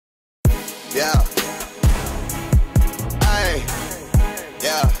Yeah. Hey.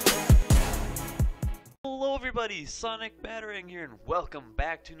 Yeah. Hello everybody, Sonic Battering here, and welcome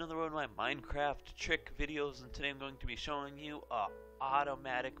back to another one of my Minecraft trick videos. And today I'm going to be showing you a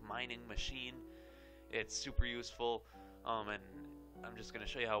automatic mining machine. It's super useful, and I'm just going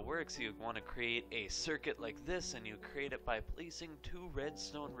to show you how it works. You want to create a circuit like this, and you create it by placing two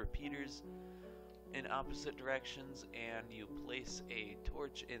redstone repeaters in opposite directions, and you place a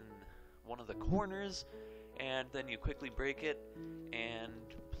torch in one of the corners, and then you quickly break it and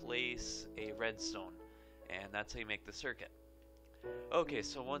place a redstone, and that's how you make the circuit. Okay,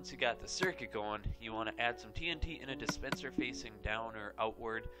 so once you got the circuit going, you want to add some TNT in a dispenser facing down or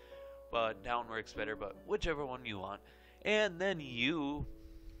outward, but down works better, but whichever one you want. And then you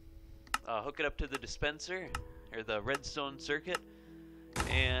hook it up to the dispenser or the redstone circuit,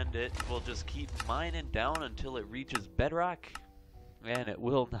 and it will just keep mining down until it reaches bedrock, and it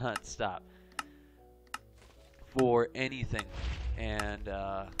will not stop for anything. And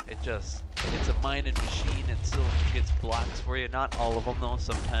it's a mining machine. It still gets blocks for you, not all of them though.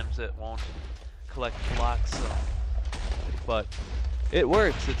 Sometimes it won't collect blocks, but it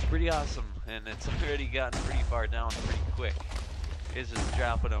works. It's pretty awesome, and it's already gotten pretty far down pretty quick. It's just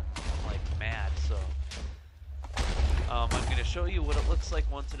dropping them like mad. So I'm going to show you what it looks like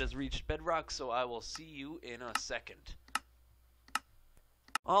once it has reached bedrock, so I will see you in a second.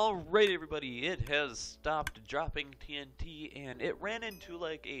 Alright everybody, it has stopped dropping TNT, and it ran into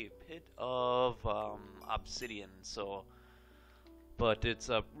like a pit of obsidian, but it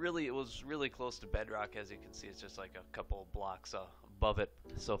was really close to bedrock. As you can see, it's just like a couple blocks above it,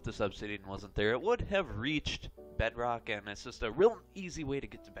 so if this obsidian wasn't there, it would have reached bedrock, and it's just a real easy way to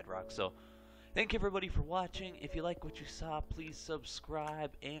get to bedrock. So thank you everybody for watching. If you like what you saw, please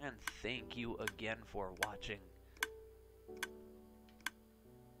subscribe, and thank you again for watching.